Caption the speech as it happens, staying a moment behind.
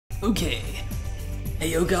Okay. Hey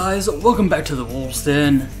yo guys, welcome back to the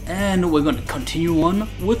Wolfen, and we're gonna continue on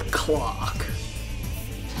with Clark.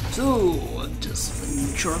 So, just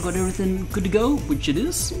make sure I got everything good to go, which it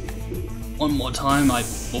is. One more time,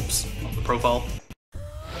 whoops, not the profile.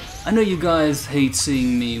 I know you guys hate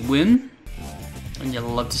seeing me win, and you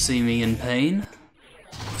love to see me in pain.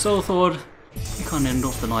 So I thought, we can't end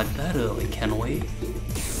off the night that early, can we?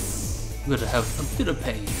 We're gonna have a bit of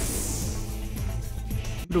pain.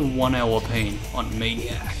 A bit of 1 hour pain on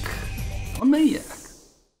Maniac.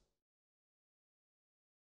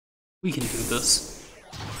 We can do this.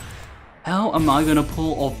 How am I gonna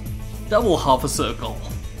pull off double half a circle?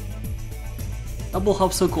 Double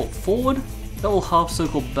half circle forward, double half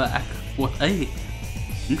circle back with A.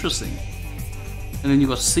 Interesting. And then you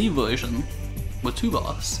got C version with 2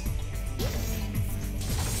 bars.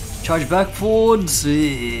 Charge back forwards.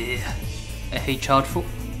 I hate charge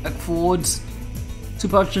back forwards.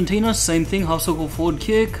 Super Argentina, same thing, half circle forward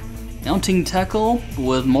kick. Mounting tackle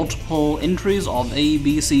with multiple entries of A,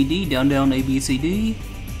 B, C, D, down, down, A, B, C, D.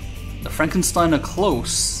 The Frankenstein are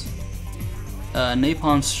close.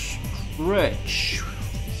 Napalm stretch.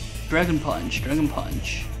 Dragon punch.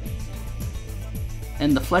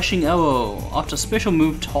 And the flashing arrow after special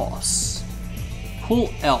move toss. Pull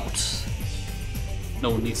out. No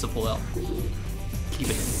one needs to pull out. Keep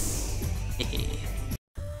it in.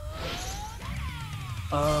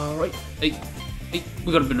 Alright. Hey, we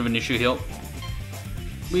got a bit of an issue here.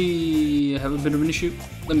 We have a bit of an issue.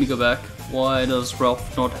 Let me go back. Why does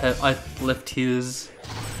Ralph not have... I left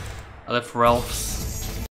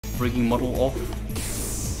Ralph's rigging model off.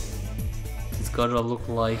 He's gotta look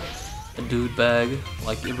like a dude bag,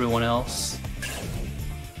 like everyone else.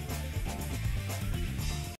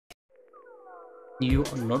 You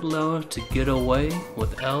are not allowed to get away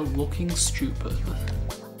without looking stupid.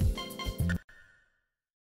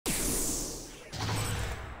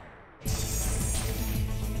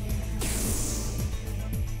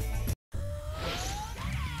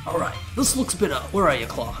 Alright, this looks better. Where are you,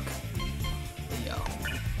 Clark? There you go.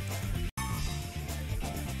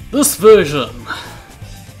 This version!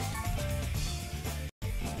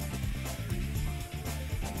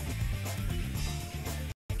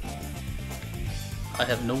 I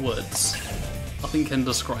have no words. Nothing can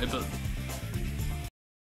describe it.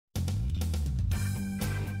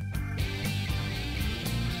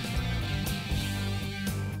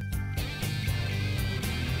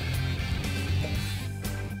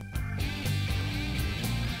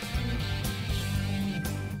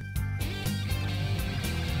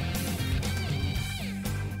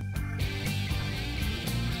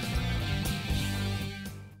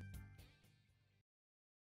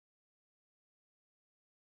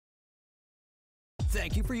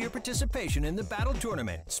 Thank you for your participation in the battle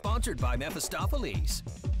tournament, sponsored by Mephistopheles.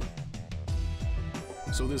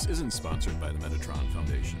 So this isn't sponsored by the Metatron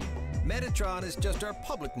Foundation? Metatron is just our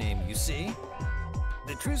public name, you see.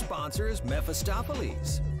 The true sponsor is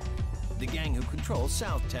Mephistopheles, the gang who controls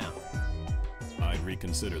Southtown. I'd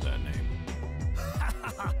reconsider that name.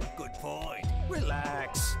 Good point.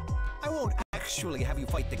 Relax. I won't actually have you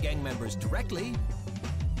fight the gang members directly.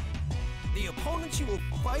 The opponents you will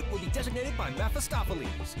fight will be designated by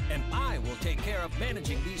Mephistopheles, and I will take care of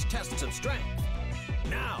managing these tests of strength.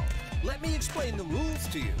 Now, let me explain the rules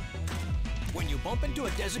to you. When you bump into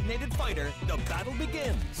a designated fighter, the battle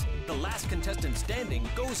begins. The last contestant standing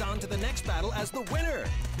goes on to the next battle as the winner.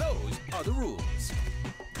 Those are the rules.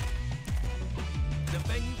 The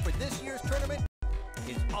venue for this year's tournament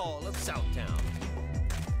is all of Southtown.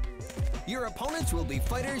 Your opponents will be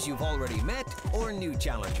fighters you've already met or new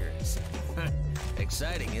challengers.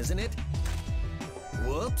 Exciting, isn't it?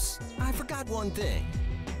 Whoops, I forgot one thing.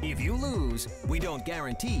 If you lose, we don't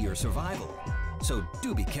guarantee your survival, so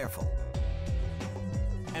do be careful.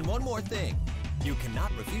 And one more thing, you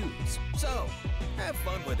cannot refuse, so have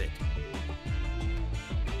fun with it.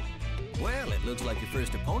 Well, it looks like your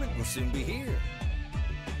first opponent will soon be here.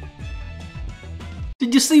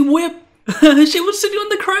 Did you see Whip? She was sitting on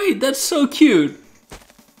the crate. That's so cute.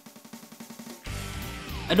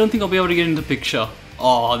 I don't think I'll be able to get in the picture.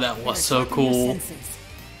 Oh, that was so cool.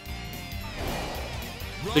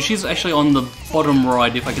 So she's actually on the bottom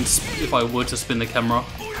right. If I were to spin the camera.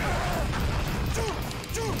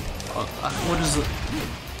 What is it?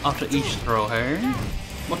 After each throw, hey?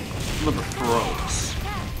 What are the throws?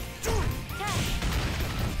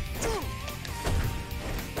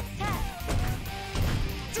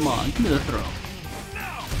 Come on, give me the throw.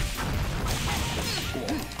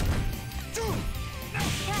 Cool.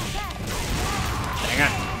 Dang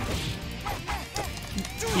it.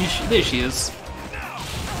 There she is.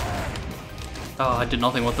 Oh, I did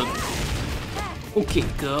nothing with it. Okay,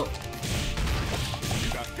 go.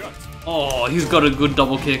 Oh, he's got a good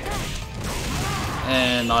double kick.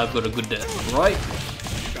 And I've got a good death, right?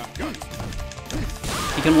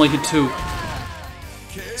 He can only hit 2.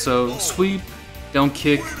 So, sweep, down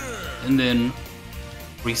kick, and then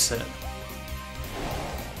reset.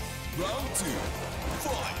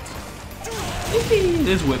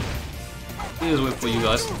 There's whip. There's whip for you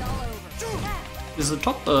guys. Is the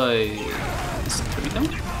top is it pretty down?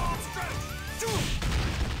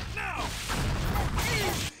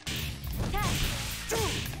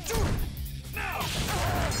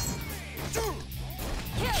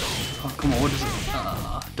 Oh, come on, what is it?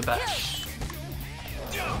 The back.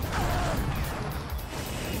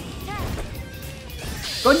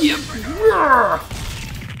 Got you!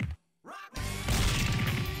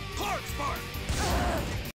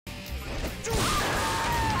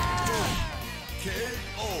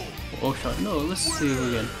 Oh shot, no, let's see it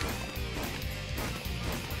again.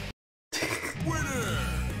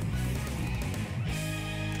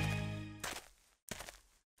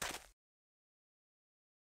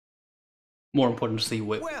 More important to see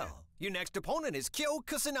whip. Well, your next opponent is Kyo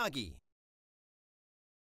Kusanagi.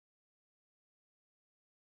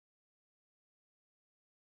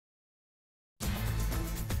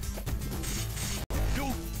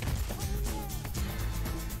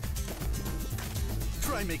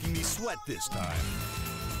 Try making me sweat this time.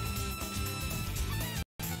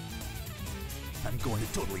 I'm going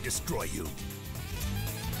to totally destroy you.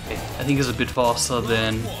 Okay, I think it's a bit faster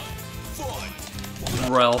than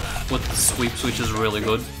Ralph with the sweeps, which is really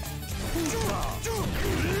good.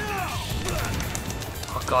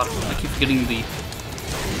 Oh god, I keep forgetting the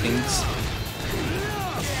things.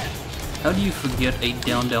 How do you forget a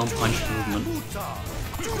down-down punch movement?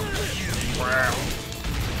 Wow.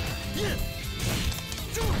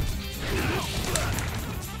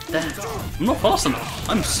 Damn, I'm not fast enough.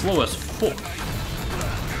 I'm slow as fuck.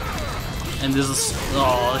 And there's this.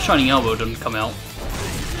 Oh, the Shining Elbow didn't come out.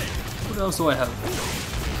 What else do I have?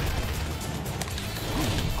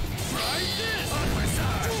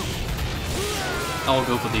 I'll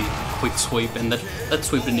go for the quick sweep, and that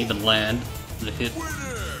sweep didn't even land. The hit.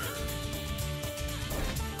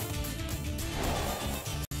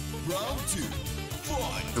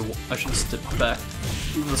 I should step back.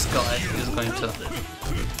 This guy is going to.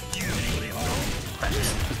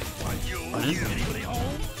 Run in.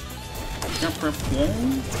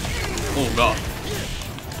 Oh god.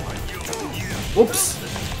 Whoops.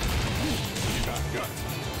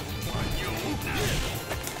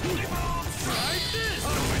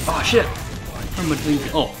 Oh shit. How am I doing?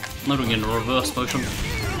 Oh, I'm not doing it in reverse motion.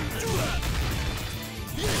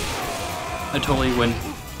 I totally went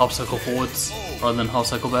half circle forwards rather than half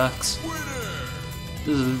circle backs.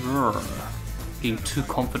 This is getting too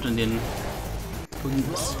confident in putting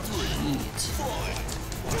this heat.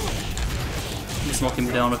 Let's knock him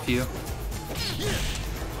down a few.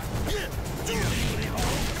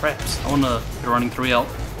 Traps. I wanna get a running 3 out.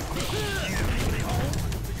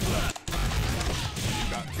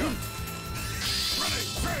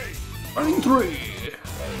 Running 3!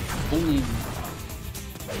 Boom.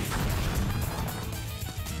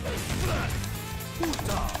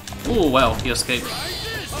 Oh wow, he escaped.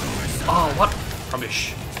 Oh, what?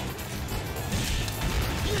 Rubbish.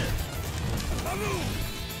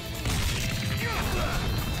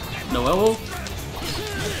 No elbow?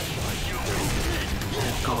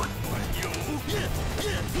 Oh god.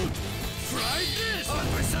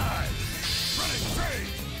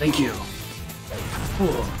 Thank you.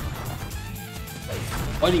 Whew.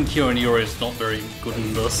 Fighting Kyo and Yuri is not very good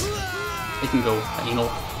in this. They can go anal.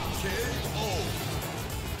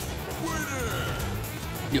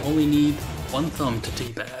 You only need one thumb to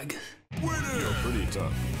teabag. You're pretty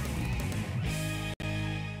tough.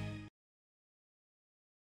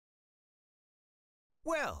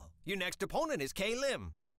 Well, your next opponent is K.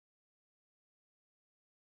 Lim.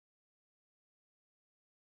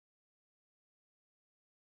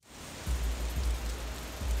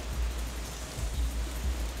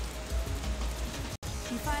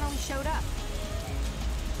 You finally showed up.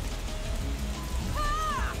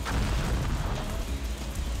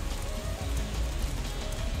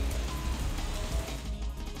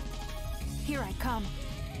 Here I come.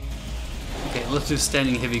 Okay, let's do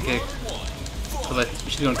standing heavy kick. So that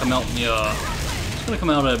she's gonna come out. Yeah, she's gonna come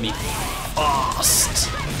out at me fast,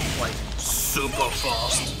 like super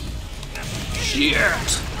fast. Shit,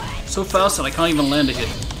 so fast that I can't even land a hit.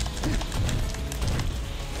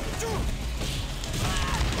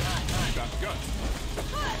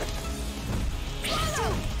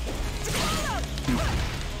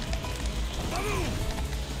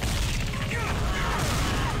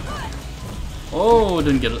 Oh,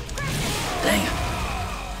 didn't get it. Dang it.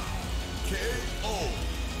 KO.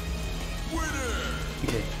 Winner.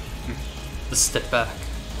 Okay. Let's step back.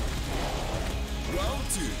 Round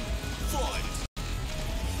 2. Fight.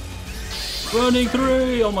 Running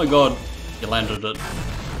 3! Oh my god. You landed it.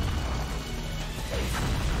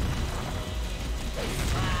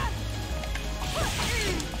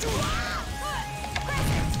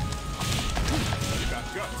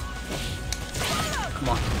 Come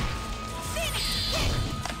on.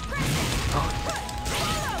 Oh.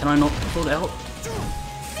 Can I not pull it out?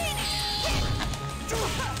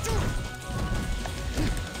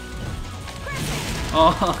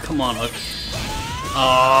 Oh, come on.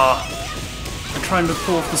 I'm trying to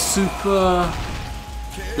pull off the super...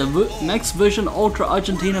 the Max version Ultra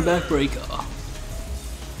Argentina backbreaker.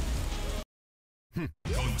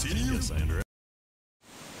 Continue. Yes, I understand.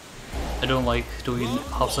 I don't like doing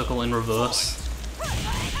half circle in reverse.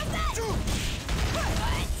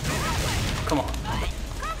 Come on.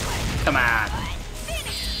 Come on.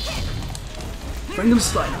 Bring him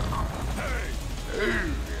Steiner.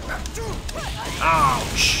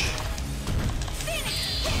 Ouch.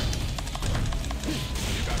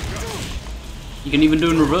 You can even do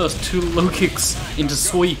in reverse, 2 low kicks into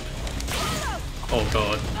sweep. Oh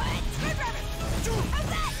god.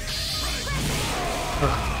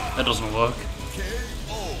 That doesn't work.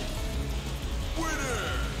 KO. Winner.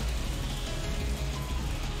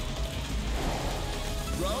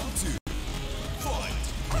 Round 2. Fight.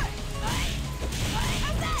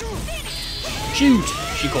 Shoot!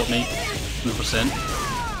 She caught me. 100%.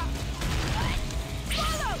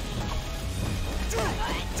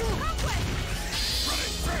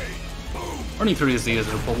 Running 3 is the easier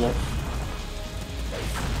to pull off.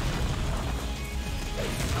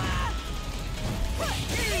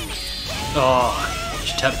 Oh,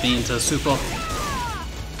 she tapped me into super.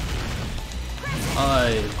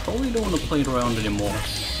 I probably don't want to play it around anymore.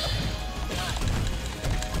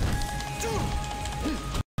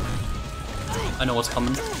 I know what's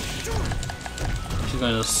coming. She's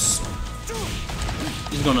gonna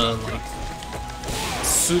like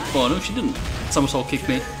super. Oh no, she didn't. Somersault kick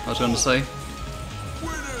me. I was gonna say.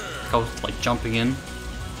 I was like jumping in.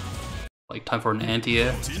 Like time for an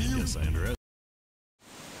anti-air. Yes, I understand.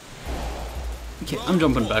 Okay, I'm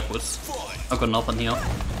jumping backwards. I've got nothing here.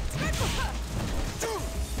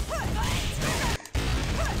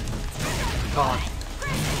 God.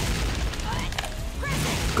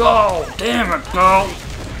 Go! Damn it, go!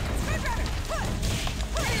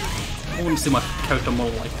 I want to see my character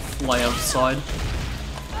model like fly outside.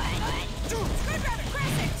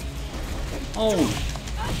 Oh!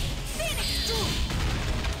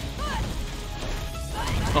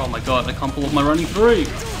 Oh my god, I can't pull off my running 3!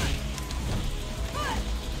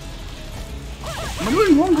 Am I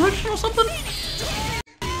going wrong direction or something?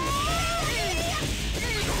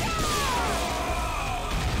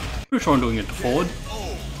 Pretty sure I'm doing it to forward.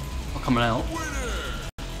 Or coming out.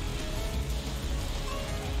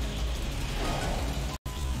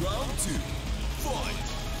 Round 2. Fight.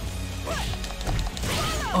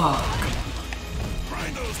 Oh,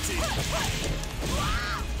 Grind those teeth.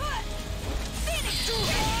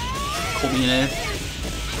 caught me in air.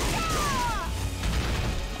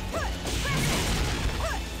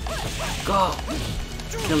 God,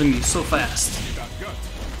 killing me so fast.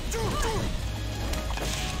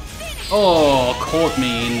 Oh, caught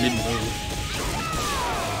me in mid-move.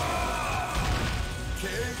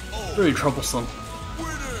 Very troublesome.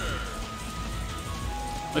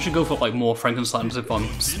 I should go for like more Frankensteins if I'm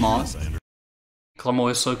smart. Because I'm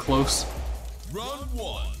always so close. Round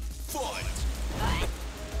 1. Fight.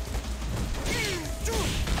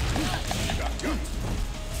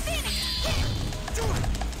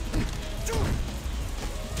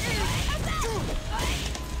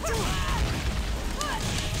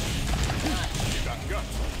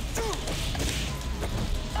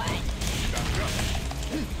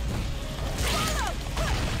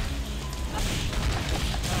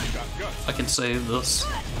 I can save this.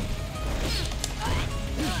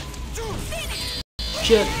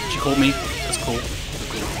 Shit, she caught me. That's cool.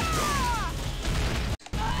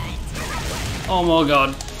 Oh my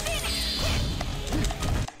god.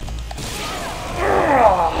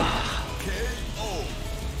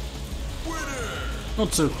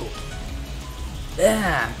 Not so cool.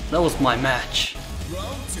 Damn, that was my match.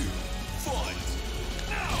 Round 2. Fight.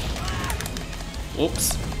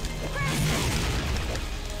 Oops.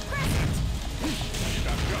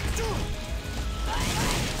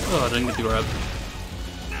 Oh, I didn't get the grab.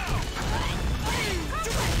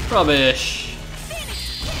 Rubbish.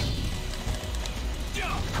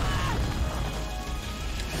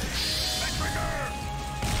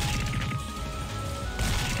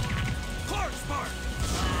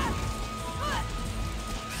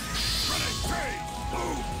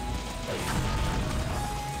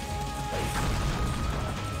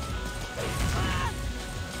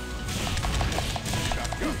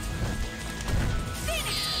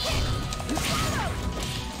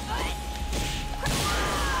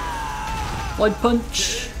 Light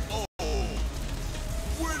punch.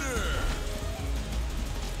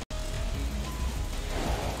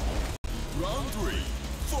 Round 3,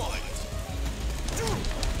 fight!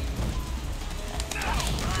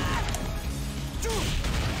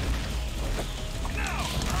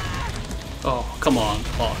 Oh, come on.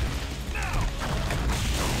 Oh.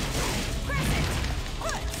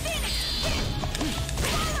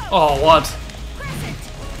 Oh, what?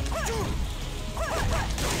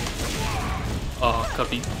 Oh, gotta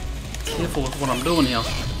be careful with what I'm doing here.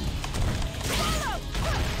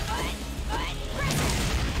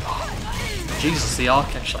 Oh, Jesus, the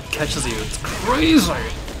arc actually catches you. It's crazy.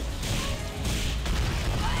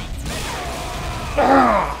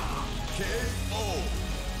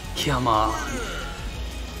 Come on.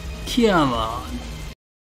 Come on.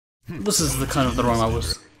 This is the kind of the run I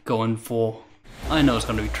was going for. I know it's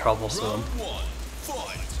gonna be troublesome.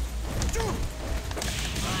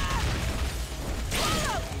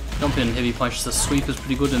 Jump in, heavy punch, the sweep is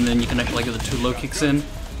pretty good, and then you can actually get the 2 low kicks in.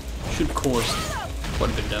 Should cause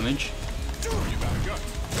quite a bit of damage.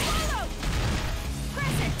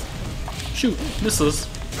 Shoot, misses.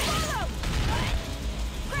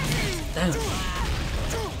 Damn.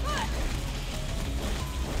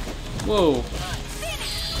 Whoa.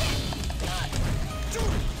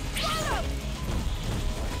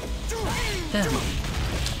 Damn.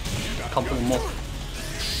 Can't pull them off.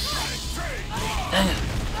 Damn.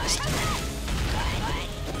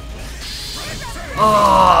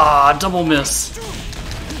 Ah, double miss.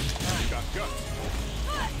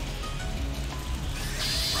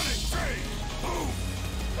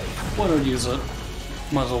 Why not use it?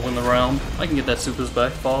 Might as well win the round. I can get that supers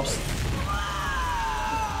back fast.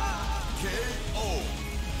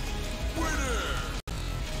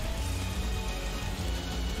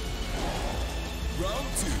 Round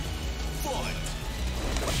 2, fight!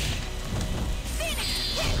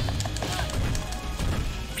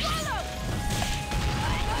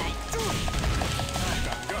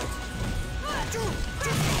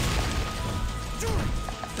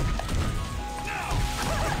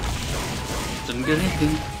 Didn't get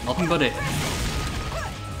anything. Nothing but it.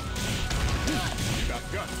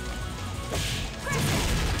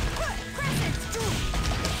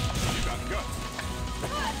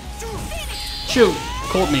 Shoot!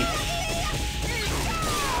 Caught me.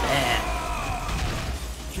 Bad.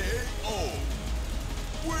 KO!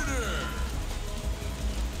 Winner!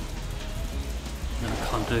 No, I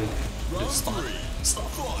can't do stuff.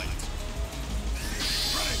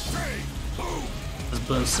 Let's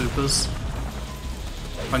burn supers.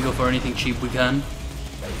 Try and go for anything cheap we can.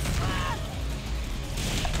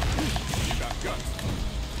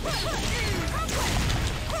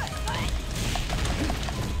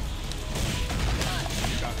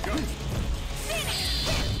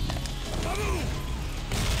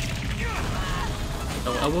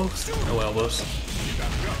 No elbows? No elbows.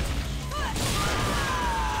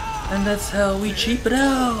 And that's how we cheap it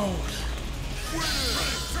out!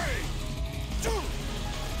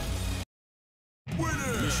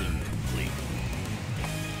 Mission complete.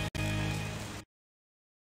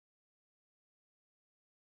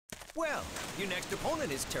 Well, your next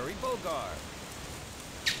opponent is Terry Bogard.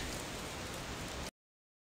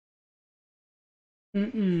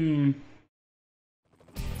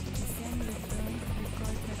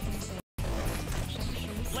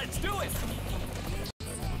 Let's do it!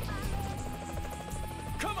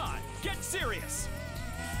 Come on, get serious!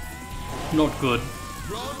 Not good.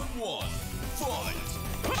 Round 1, fight!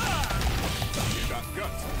 You got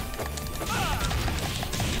guts.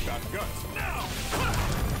 You got guts. Now!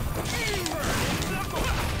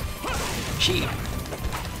 Cheap.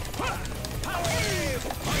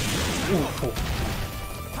 Ooh.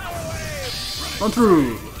 Run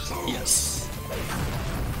through! Yes.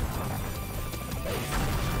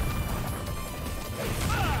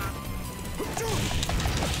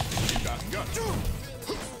 You got guts.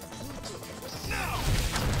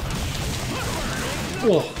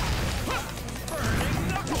 Whoa.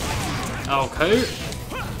 Okay.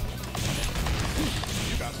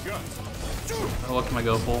 You got guts. What can I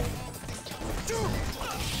go for? KO!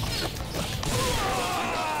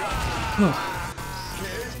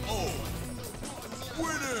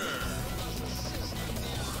 Winner!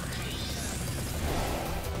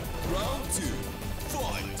 Round 2,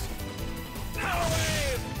 fight!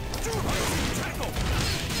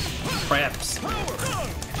 Craps. You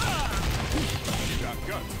got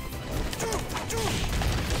guts.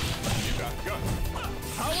 You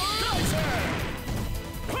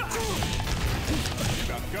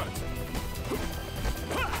guts.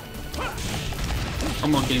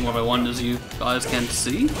 I'm not getting what I want, as you guys can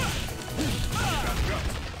see.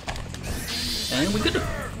 And we got it.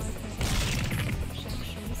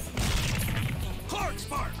 Hard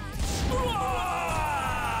spark.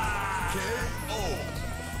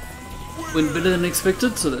 Went better than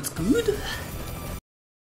expected, so that's good.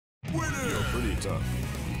 You're pretty tough.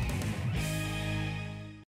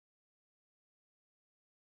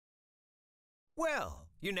 Well,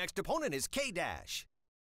 your next opponent is K-Dash.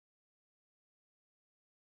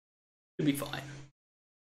 Should be fine.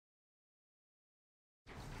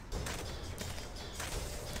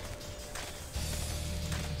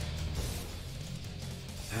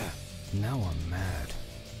 Now I'm mad.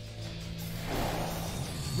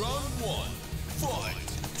 Round one, fight.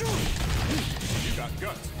 You got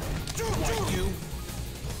guts. Like you.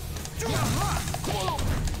 You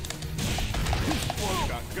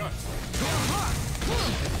got guts.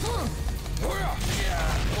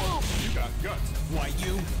 You got guts. Why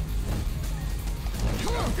you? You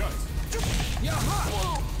got guts. You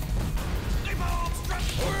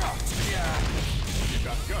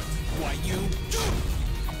got guts. Why you?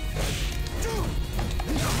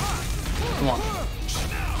 Come on.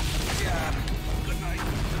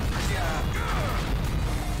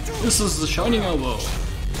 This is the Shining Elbow.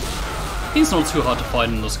 He's not too hard to fight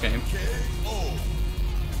in this game.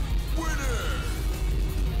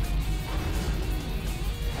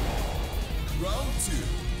 Round two,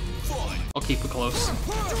 fight. I'll keep it close. You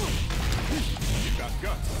got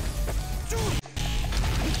guts.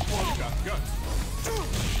 You got guts.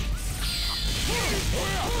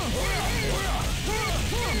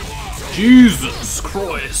 Jesus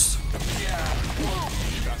Christ! You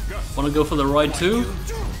got guts. Wanna go for the ride too?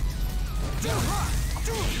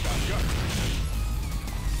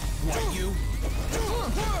 Why you?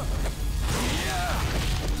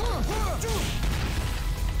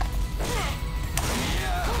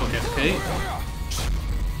 Okay.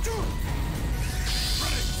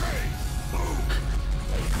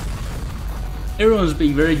 Everyone's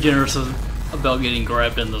being very generous about getting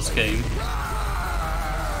grabbed in this game.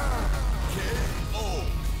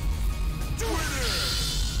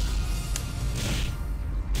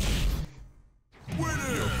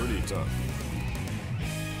 You're pretty tough.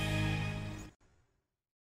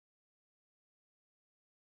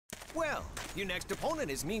 Well, your next opponent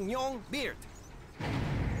is Mignon Beard.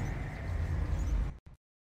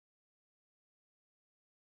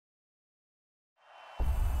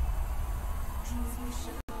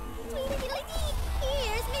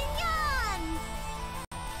 Here's Mignon!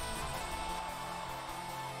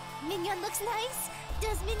 Mignon looks nice.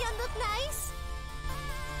 Does Mignon look nice?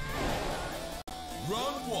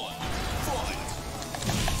 Round one, fight.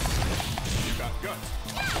 You got guts.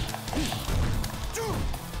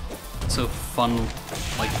 So fun,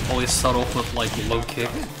 like always start off with like low kick.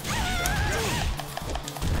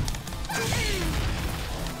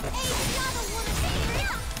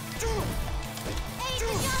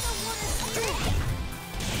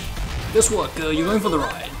 Guess what, girl? You're going for the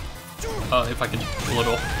ride. If I can pull it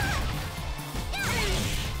off.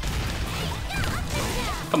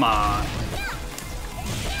 Come on.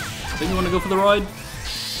 Then you want to go for the ride?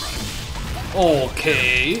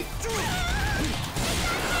 Okay.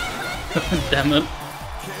 Damn it.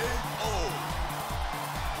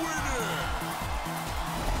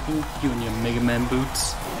 Ooh, you and your Mega Man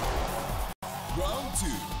boots. Round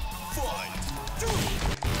two, fight.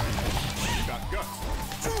 You got guts.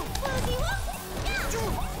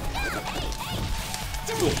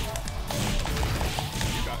 Cool.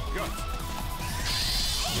 You got guts.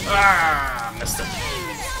 Ah, missed it.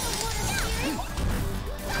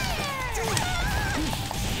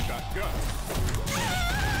 You got guts.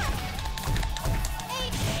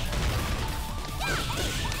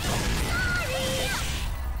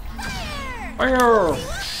 Fire!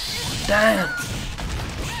 Damn!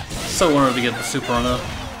 So wanted to get the super on her.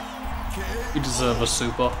 You deserve a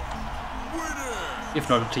super. If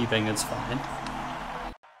not a T-bang, it's fine.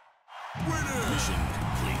 Mission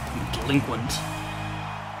complete. You delinquent.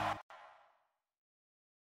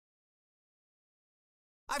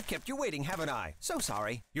 I've kept you waiting, haven't I? So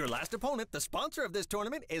sorry. Your last opponent, the sponsor of this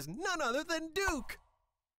tournament, is none other than Duke.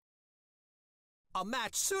 A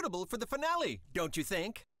match suitable for the finale, don't you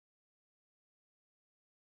think?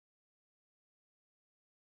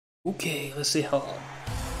 Okay, let's see how.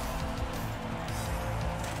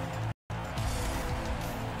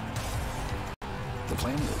 The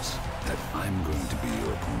plan is that I'm going to be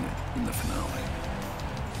your opponent in the finale.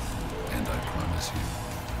 And I promise you,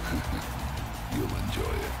 you'll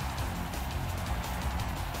enjoy it.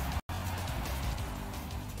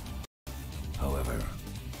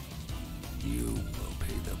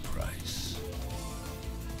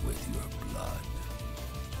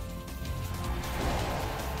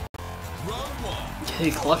 Hey,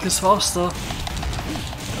 Clark is faster.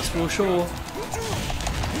 That's for sure.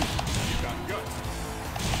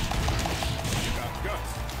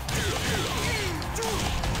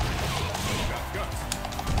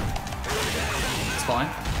 It's fine.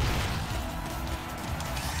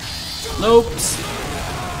 Nope.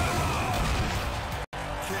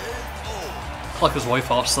 Clark is way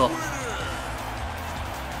faster.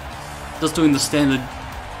 Just doing the standard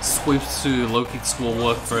sweeps to low kicks will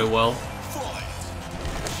work very well.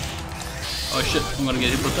 Oh shit, I'm gonna get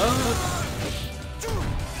hit with that.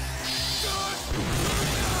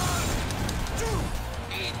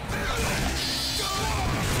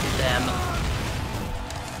 Damn it.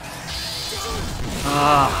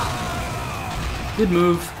 Ah. Good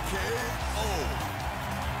move.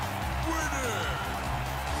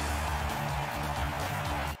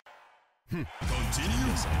 Continue.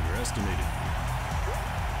 Underestimated.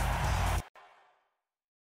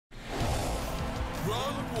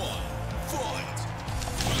 Round 1. Fight.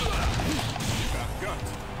 Got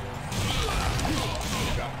guts.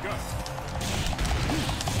 Got guts.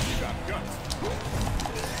 Got guts.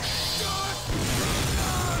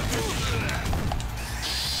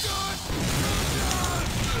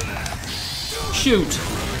 Shoot!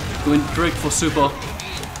 Going direct for super.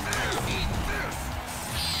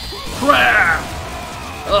 Crap!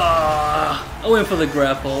 I went for the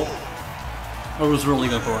grapple. I was really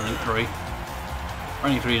going for running 3.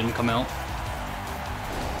 Running 3 didn't come out.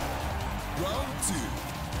 Round 2.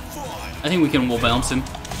 Fight. I think we can wall bounce him.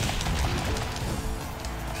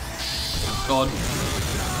 God.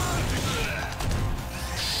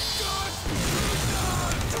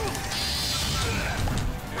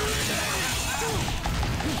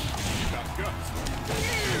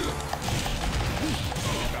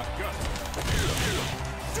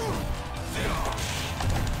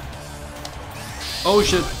 Oh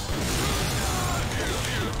shit.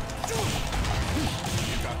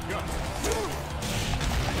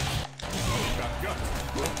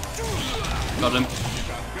 Got him.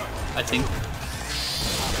 I think.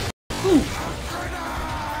 Ooh.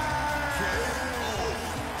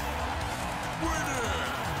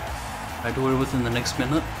 I do it within the next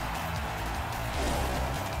minute.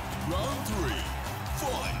 Round 3.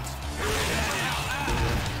 Fight.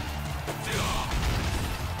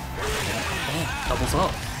 Oh, doubles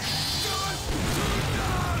up.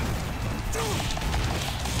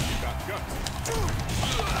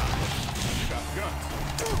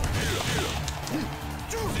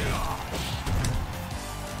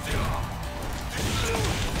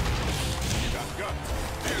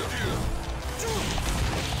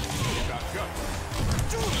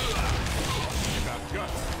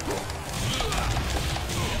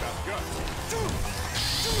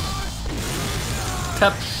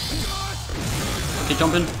 Tap. Okay,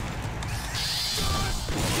 jump in.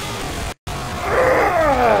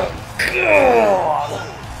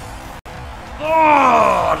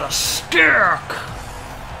 Oh, the stick!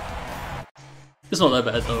 It's not that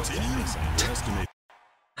bad though. Underestimated.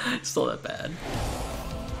 It's not that bad.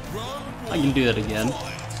 I can do that again.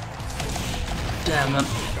 Damn it.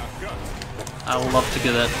 I would love to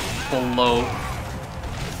get that below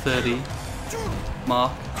 30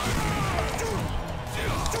 mark.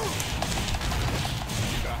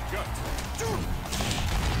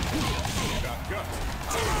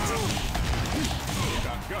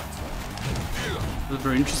 This is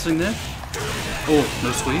very interesting there. Oh,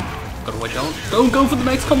 no sweep. Gotta watch out. Don't go for the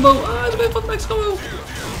max combo! Ah, he's going for the max combo!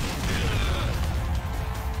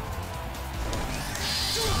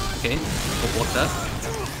 Okay, we'll block that.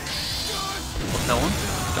 Block that one.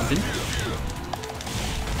 Jump in.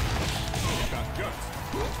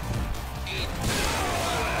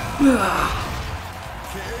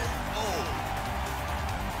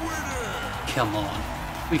 Come on.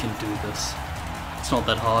 We can do this. It's not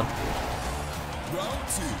that hard. Round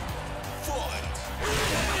 2. Fight.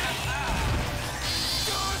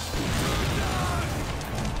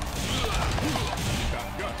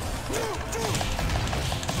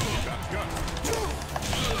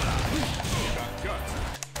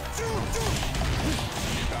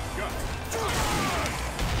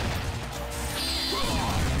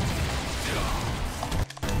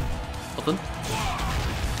 Nothing.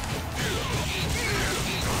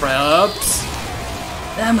 Perhaps.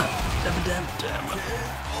 Damn it. Damn it, damn it, damn it.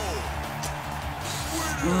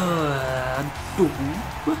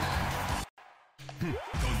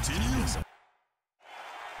 Continue.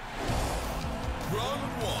 Round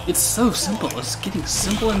 1. It's so simple. It's getting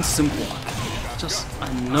simpler and simpler. Just,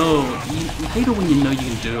 I know. You hate it when you know you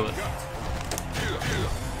can do it.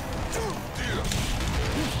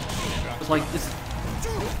 It's like, it's...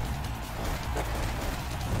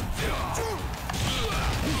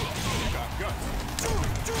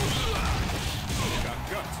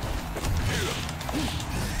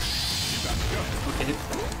 Okay.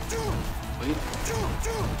 Wait.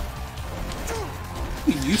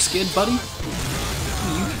 Are you scared, buddy? Are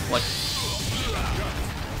you, like...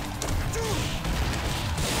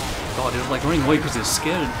 God, he's like running away because he's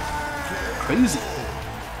scared. Crazy.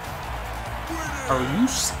 Are you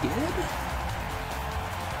scared?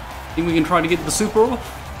 Think we can try to get the super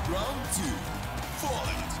off? Round 2,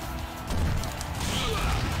 fight!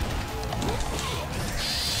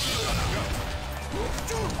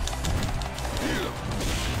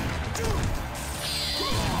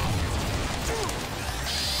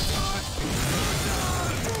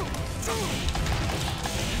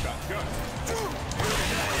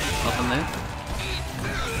 Nothing there.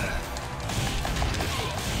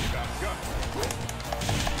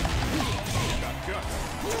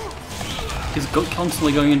 He's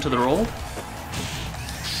constantly going into the roll.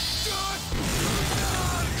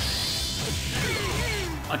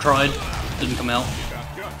 I tried, didn't come out.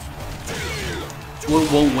 We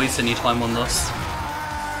won't waste any time on this.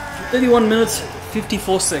 31 minutes,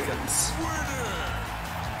 54 seconds.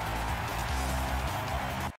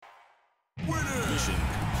 Mission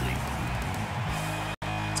complete.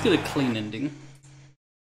 Let's get a clean ending.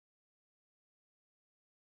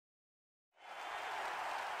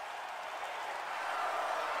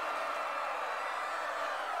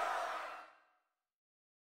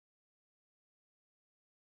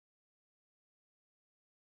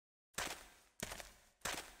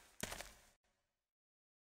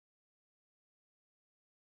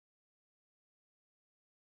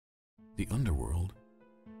 The underworld?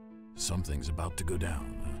 Something's about to go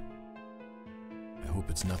down. I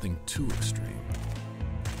hope it's nothing too extreme.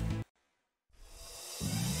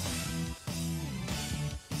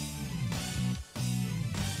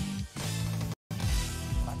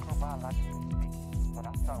 Microbiologically speaking, when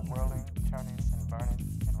I start whirling, turning, and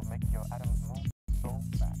burning, it will make your atoms move so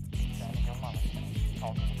fast that your molecules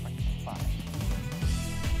causing friction fire.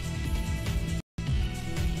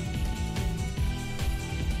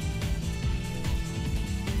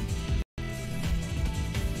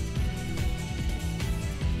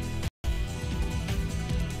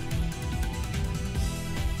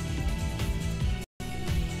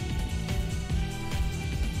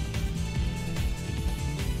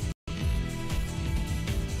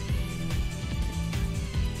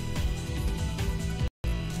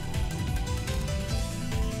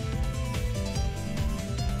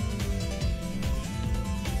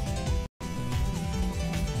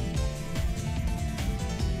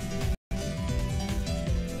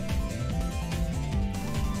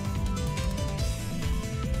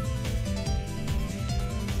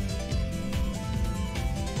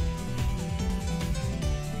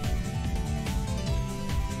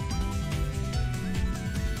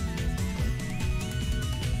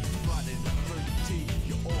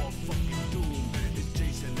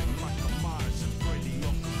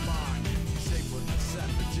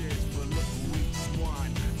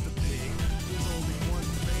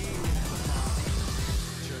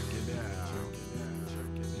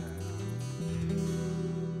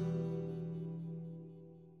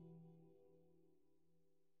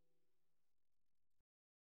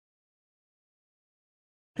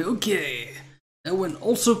 Okay, that went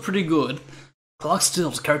also pretty good. Clark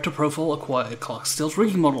Steele's character profile acquired. Clark Steele's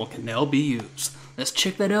rigging model can now be used. Let's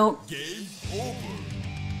check that out. Game over.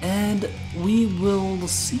 And we will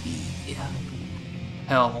see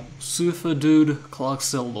how super dude Clark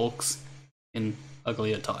Steele looks in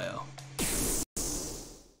ugly attire.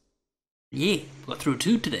 Yeah, got through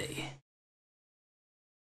 2 today.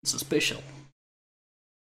 This is special.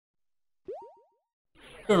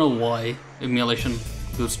 I don't know why emulation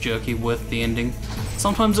goes jerky with the ending.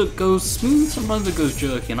 Sometimes it goes smooth, sometimes it goes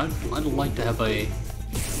jerky, and I'd like to have a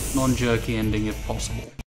non-jerky ending if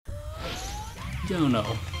possible. Don't know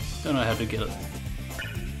how to get it.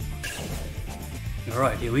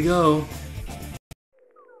 Alright, here we go.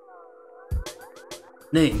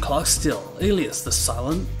 Name: Clark Steele, alias the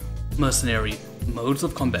Silent Mercenary. Modes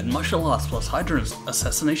of combat: martial arts plus Hydra's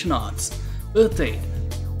assassination arts. Birth date: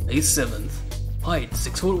 May 7th. Height: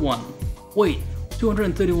 6'1". Weight: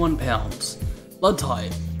 231 pounds. Blood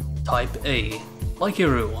type: Type A. Like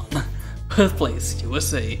everyone. Birthplace: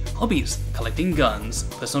 USA. Hobbies: collecting guns.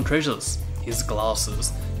 Personal treasures: his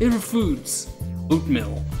glasses. Favorite foods: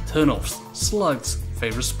 oatmeal, turnips, slugs.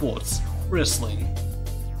 Favorite sports: wrestling.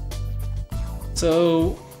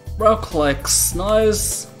 So, Ralph collects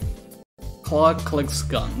knives, Clark collects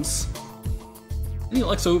guns, and he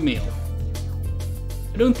likes oatmeal.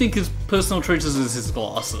 I don't think his personal treasures is his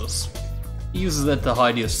glasses. He uses that to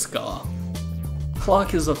hide his scar.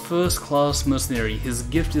 Clark is a first-class mercenary. His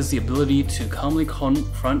gift is the ability to calmly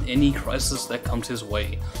confront any crisis that comes his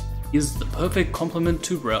way. He is the perfect complement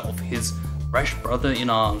to Ralph, his rash brother in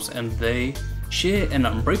arms, and they share an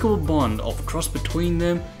unbreakable bond of trust between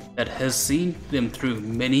them that has seen them through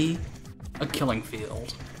many a killing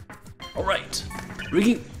field. Alright,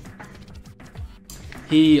 rigging.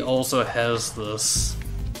 He also has this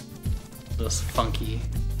funky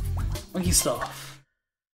stuff.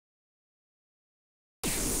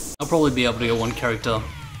 I'll probably be able to get one character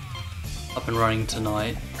up and running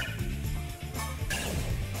tonight.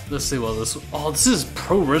 Let's see what this. Oh, this is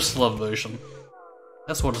Pro Wrestler version.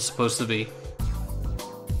 That's what it's supposed to be.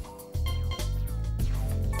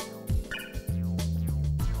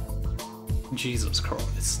 Jesus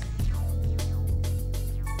Christ.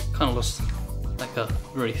 Kinda looks like a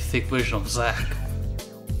very thick version of Zack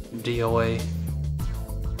from DOA.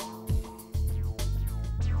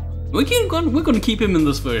 We're gonna keep him in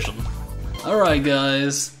this version. Alright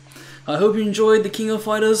guys, I hope you enjoyed the King of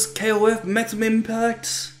Fighters KOF Maximum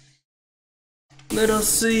Impact. Let us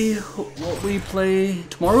see what we play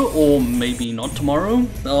tomorrow, or maybe not tomorrow.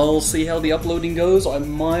 I'll see how the uploading goes. I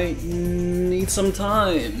might need some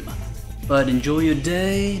time. But enjoy your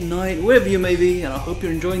day, night, wherever you may be, and I hope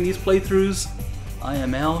you're enjoying these playthroughs. I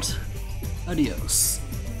am out. Adios.